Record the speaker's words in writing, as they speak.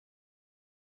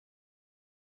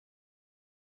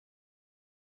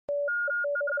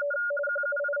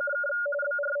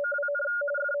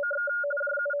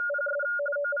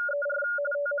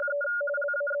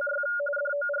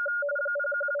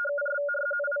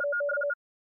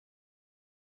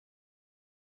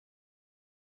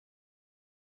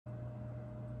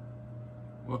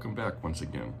Welcome back once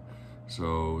again.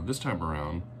 So this time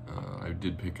around, I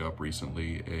did pick up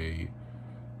recently a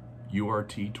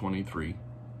URT-23.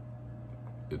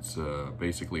 It's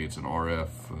basically it's an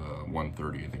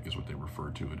RF-130, I think is what they refer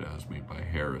to it as, made by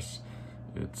Harris.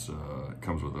 It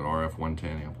comes with an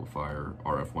RF-110 amplifier,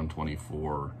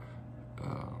 RF-124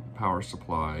 power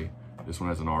supply. This one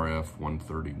has an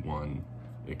RF-131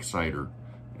 exciter,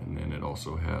 and then it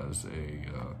also has a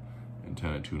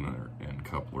antenna tuner and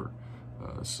coupler.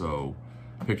 So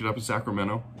picked it up in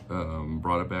Sacramento,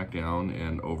 brought it back down,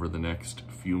 and over the next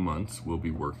few months we'll be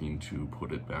working to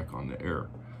put it back on the air.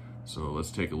 So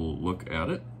let's take a little look at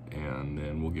it and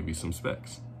then we'll give you some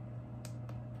specs.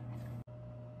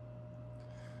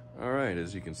 Alright,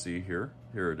 as you can see here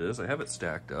it is. I have it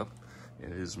stacked up.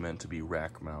 It is meant to be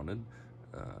rack mounted,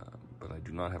 but I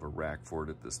do not have a rack for it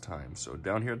at this time. So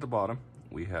down here at the bottom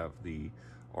we have the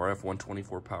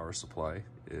RF-124 power supply.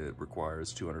 It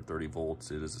requires 230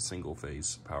 volts. It is a single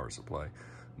phase power supply.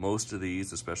 Most of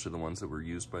these, especially the ones that were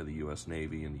used by the US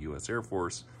Navy and the US Air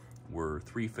Force, were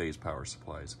three-phase power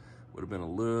supplies. Would have been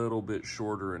a little bit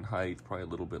shorter in height, probably a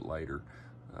little bit lighter.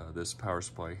 This power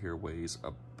supply here weighs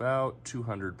about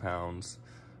 200 pounds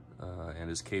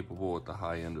and is capable at the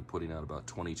high end of putting out about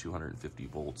 2250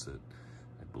 volts at,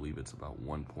 I believe it's about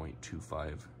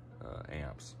 1.25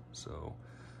 amps. So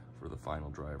for the final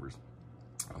drivers.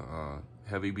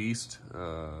 Heavy beast,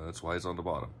 that's why it's on the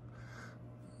bottom.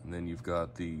 And then you've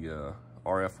got the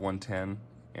RF-110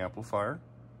 amplifier.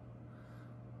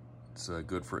 It's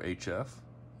good for HF.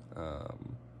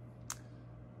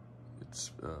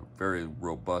 It's a very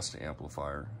robust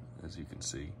amplifier, as you can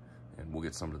see. And we'll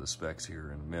get some of the specs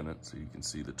here in a minute so you can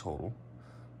see the total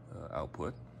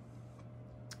output.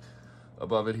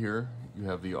 Above it here, you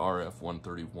have the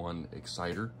RF-131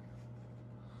 exciter.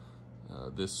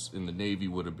 This in the Navy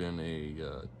would have been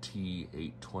a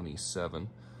T-827.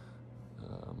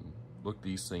 Look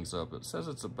these things up. It says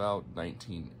it's about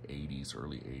 1980s,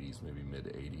 early 80s, maybe mid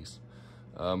 80s.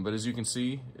 But as you can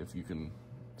see, if you can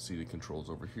see the controls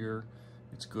over here,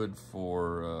 it's good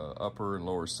for upper and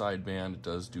lower sideband. It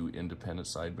does do independent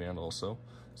sideband also.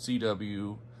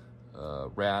 CW,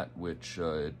 RAT, which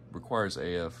it requires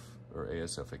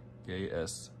AFSK,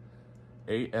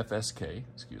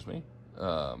 excuse me,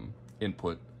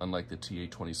 input. Unlike the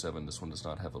T-827, this one does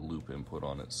not have a loop input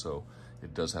on it, so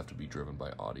it does have to be driven by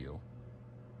audio.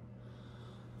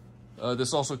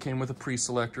 This also came with a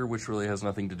pre-selector, which really has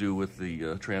nothing to do with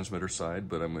the transmitter side,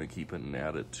 but I'm going to keep it and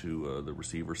add it to the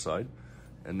receiver side.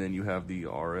 And then you have the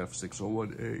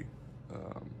RF-601A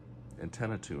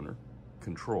antenna tuner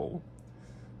control.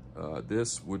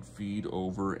 This would feed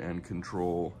over and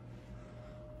control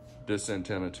this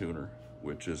antenna tuner,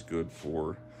 which is good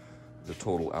for the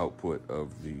total output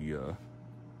of the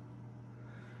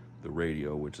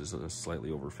radio, which is slightly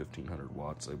over 1500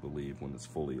 watts, I believe, when it's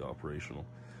fully operational.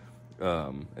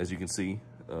 As you can see,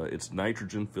 it's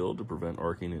nitrogen filled to prevent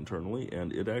arcing internally,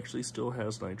 and it actually still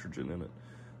has nitrogen in it.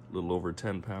 A little over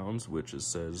 10 pounds, which it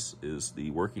says is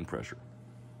the working pressure.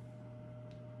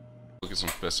 Look at some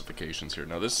specifications here.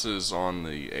 Now this is on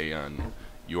the AN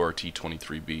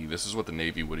URT-23B. This is what the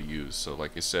Navy would have used. So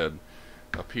like I said,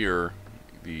 up here,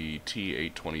 the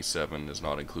T-827 is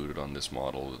not included on this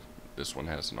model. This one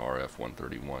has an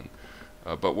RF-131.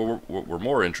 But what we're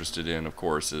more interested in, of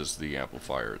course, is the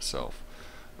amplifier itself.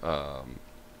 So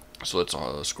let's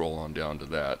scroll on down to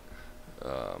that.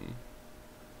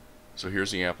 So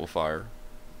here's the amplifier.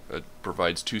 It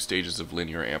provides 2 stages of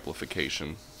linear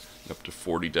amplification, up to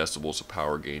 40 decibels of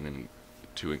power gain, and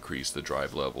to increase the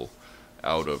drive level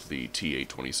out of the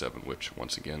T-827, which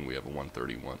once again we have a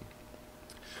 131.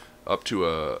 Up to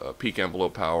a peak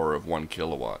envelope power of 1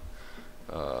 kilowatt.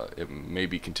 It may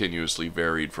be continuously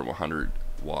varied from 100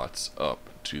 watts up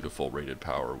to the full rated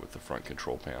power with the front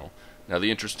control panel. Now the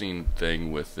interesting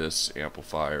thing with this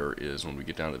amplifier is when we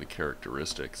get down to the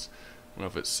characteristics, I don't know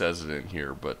if it says it in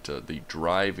here, but the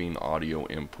driving audio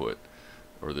input,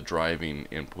 or the driving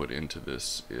input into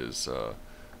this, is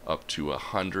up to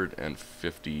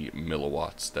 150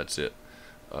 milliwatts. That's it.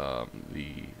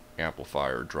 The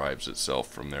amplifier drives itself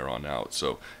from there on out,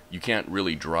 so you can't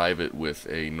really drive it with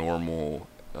a normal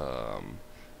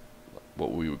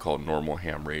what we would call normal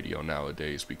ham radio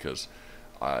nowadays, because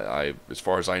I as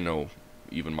far as I know,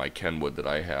 even my Kenwood that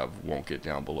I have won't get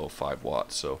down below 5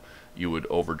 watts, so you would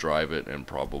overdrive it and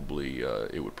probably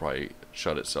it would probably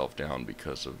shut itself down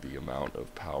because of the amount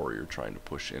of power you're trying to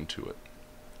push into it.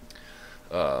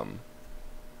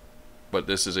 But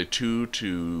this is a 2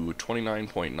 to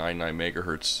 29.99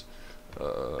 megahertz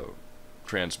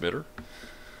transmitter.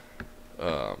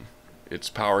 Its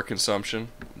power consumption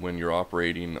when you're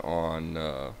operating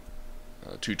on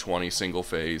 220 single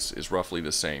phase is roughly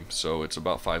the same. So it's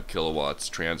about 5 kilowatts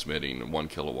transmitting and 1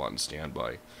 kilowatt in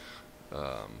standby.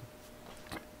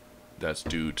 That's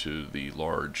due to the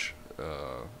large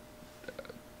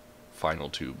final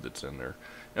tube that's in there.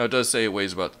 Now it does say it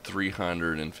weighs about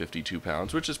 352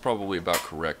 pounds, which is probably about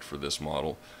correct for this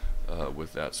model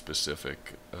with that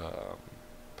specific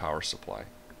power supply.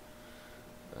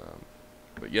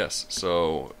 But yes,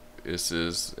 so this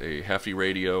is a hefty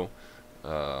radio.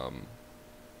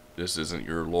 This isn't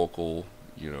your local,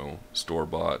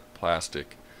 store-bought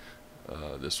plastic.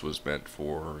 This was meant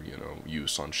for,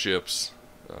 use on ships,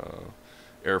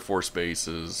 Air Force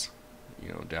bases,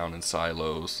 down in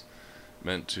silos,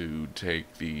 meant to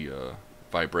take the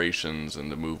vibrations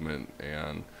and the movement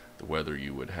and the weather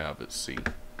you would have at sea.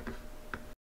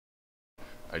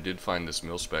 I did find this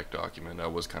mil-spec document. I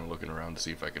was kind of looking around to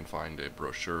see if I can find a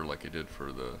brochure like I did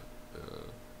for the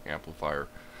amplifier.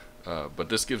 But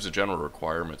this gives the general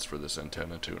requirements for this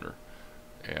antenna tuner.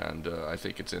 And I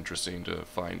think it's interesting to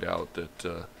find out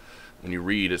that when you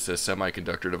read, it says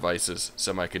semiconductor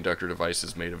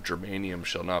devices made of germanium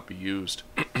shall not be used.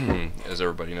 As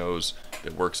everybody knows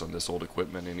that works on this old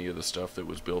equipment, any of the stuff that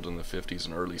was built in the 50s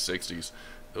and early 60s,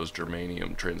 those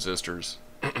germanium transistors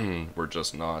were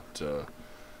just not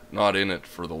in it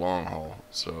for the long haul.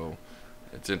 So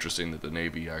it's interesting that the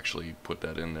Navy actually put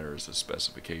that in there as a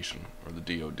specification, or the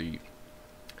DoD.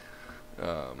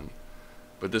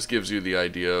 But this gives you the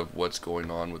idea of what's going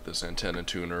on with this antenna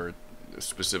tuner. It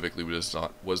specifically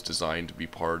was designed to be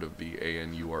part of the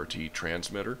AN-URT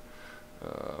transmitter.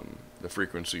 The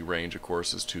frequency range, of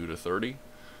course, is 2 to 30.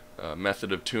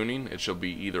 Method of tuning, it shall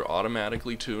be either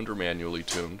automatically tuned or manually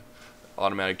tuned.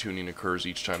 Automatic tuning occurs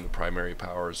each time the primary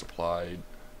power is applied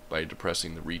by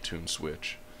depressing the retune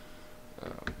switch.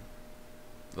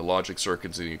 The logic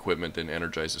circuits in the equipment then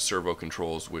energize the servo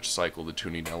controls, which cycle the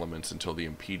tuning elements until the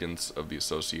impedance of the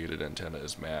associated antenna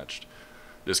is matched.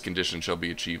 This condition shall be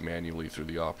achieved manually through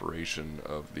the operation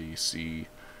of the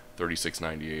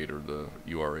C3698 or the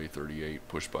URT-23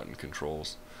 push-button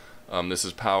controls. This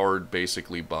is powered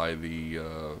basically by the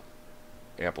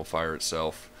amplifier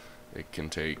itself. It can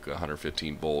take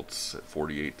 115 volts at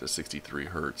 48 to 63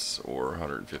 hertz, or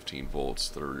 115 volts,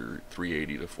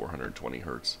 380 to 420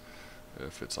 hertz,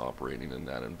 if it's operating in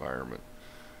that environment.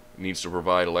 It needs to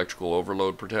provide electrical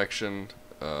overload protection.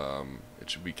 It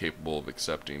should be capable of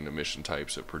accepting emission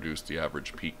types that produce the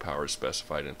average peak power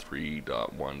specified in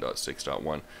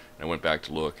 3.1.6.1. And I went back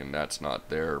to look, and that's not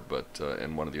there, but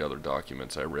in one of the other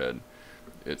documents I read,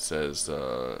 it says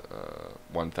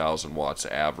 1,000 watts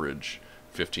average,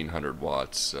 1,500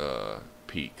 watts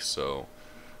peak. So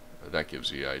that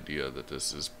gives you the idea that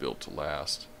this is built to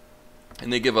last.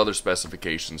 And they give other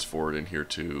specifications for it in here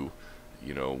too,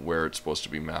 where it's supposed to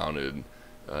be mounted.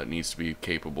 It needs to be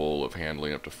capable of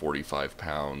handling up to 45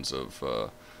 pounds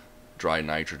of dry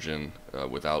nitrogen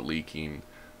without leaking.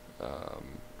 The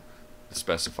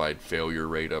specified failure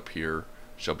rate up here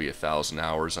shall be 1,000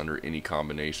 hours under any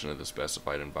combination of the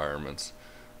specified environments,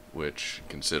 which,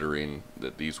 considering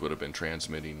that these would have been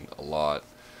transmitting a lot,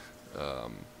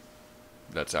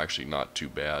 that's actually not too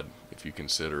bad if you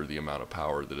consider the amount of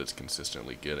power that it's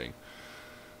consistently getting.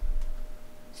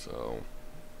 So,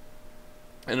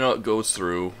 and it goes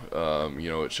through,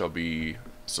 it shall be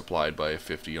supplied by a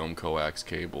 50 ohm coax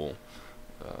cable.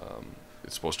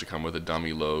 It's supposed to come with a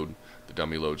dummy load. The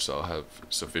dummy load shall have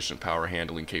sufficient power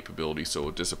handling capability, so it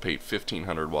will dissipate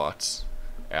 1,500 watts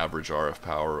average RF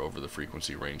power over the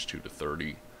frequency range 2 to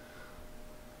 30.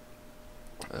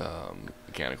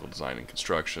 Mechanical design and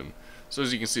construction. So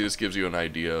as you can see, this gives you an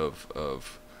idea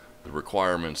of the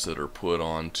requirements that are put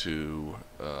onto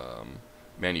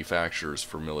manufacturers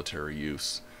for military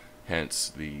use, hence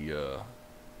the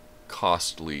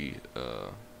costly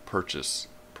purchase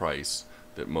price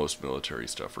that most military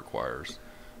stuff requires.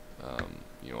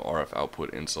 RF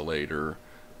output insulator,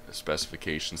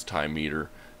 specifications, time meter.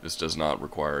 This does not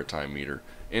require a time meter.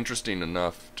 Interesting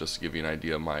enough, just to give you an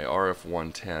idea, my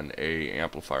RF-130A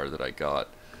amplifier that I got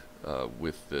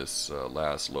with this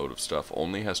last load of stuff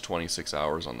only has 26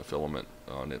 hours on the filament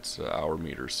on its hour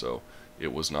meter, so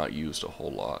it was not used a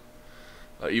whole lot.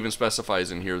 Even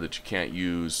specifies in here that you can't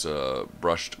use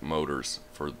brushed motors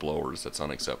for blowers. That's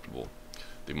unacceptable.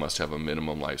 They must have a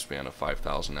minimum lifespan of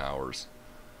 5,000 hours.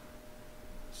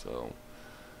 So,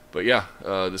 but yeah,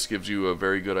 this gives you a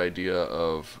very good idea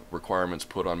of requirements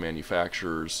put on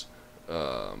manufacturers.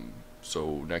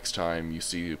 So next time you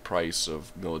see the price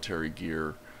of military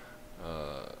gear,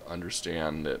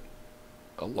 understand that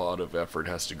a lot of effort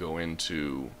has to go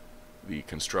into the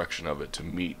construction of it to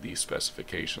meet these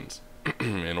specifications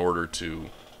in order to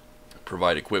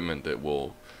provide equipment that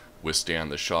will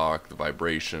withstand the shock, the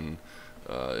vibration,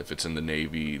 if it's in the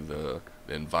Navy, the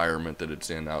environment that it's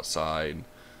in outside.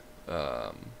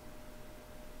 Oh,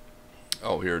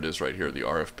 here it is right here, the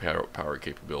RF power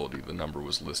capability. The number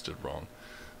was listed wrong.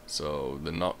 So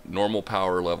the normal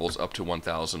power levels up to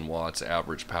 1000 watts,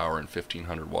 average power and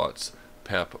 1500 watts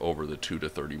PEP over the 2 to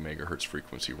 30 megahertz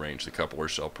frequency range. The coupler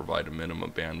shall provide a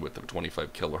minimum bandwidth of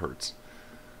 25 kilohertz.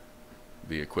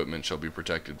 The equipment shall be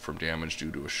protected from damage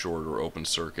due to a short or open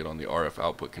circuit on the RF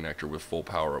output connector with full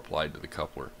power applied to the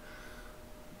coupler.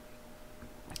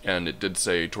 And it did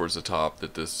say towards the top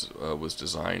that this was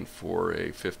designed for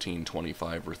a 15,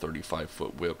 25, or 35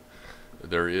 foot whip.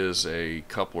 There is a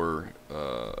coupler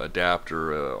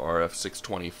adapter,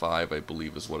 RF-625 I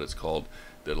believe is what it's called,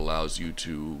 that allows you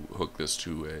to hook this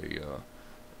to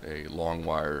a long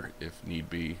wire if need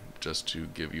be, just to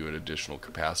give you an additional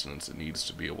capacitance. It needs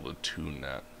to be able to tune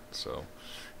that. So,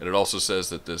 and it also says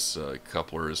that this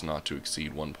coupler is not to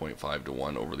exceed 1.5 to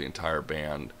 1 over the entire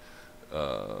band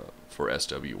for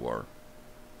SWR.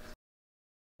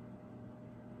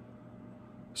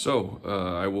 So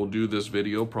I will do this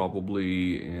video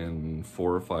probably in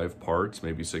 4 or 5 parts,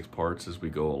 maybe 6 parts as we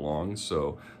go along.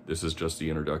 So this is just the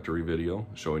introductory video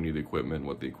showing you the equipment,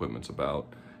 what the equipment's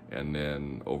about, and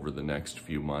then over the next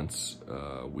few months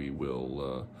we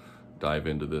will dive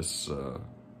into this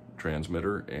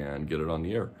transmitter and get it on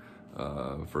the air.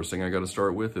 First thing I got to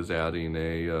start with is adding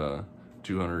a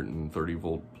 230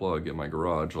 volt plug in my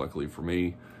garage. Luckily for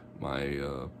me, my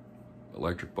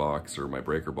electric box, or my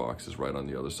breaker box, is right on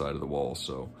the other side of the wall,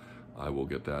 so I will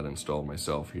get that installed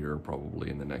myself here probably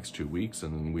in the next 2 weeks,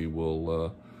 and then we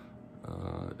will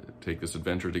take this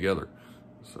adventure together.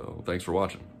 So thanks for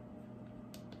watching.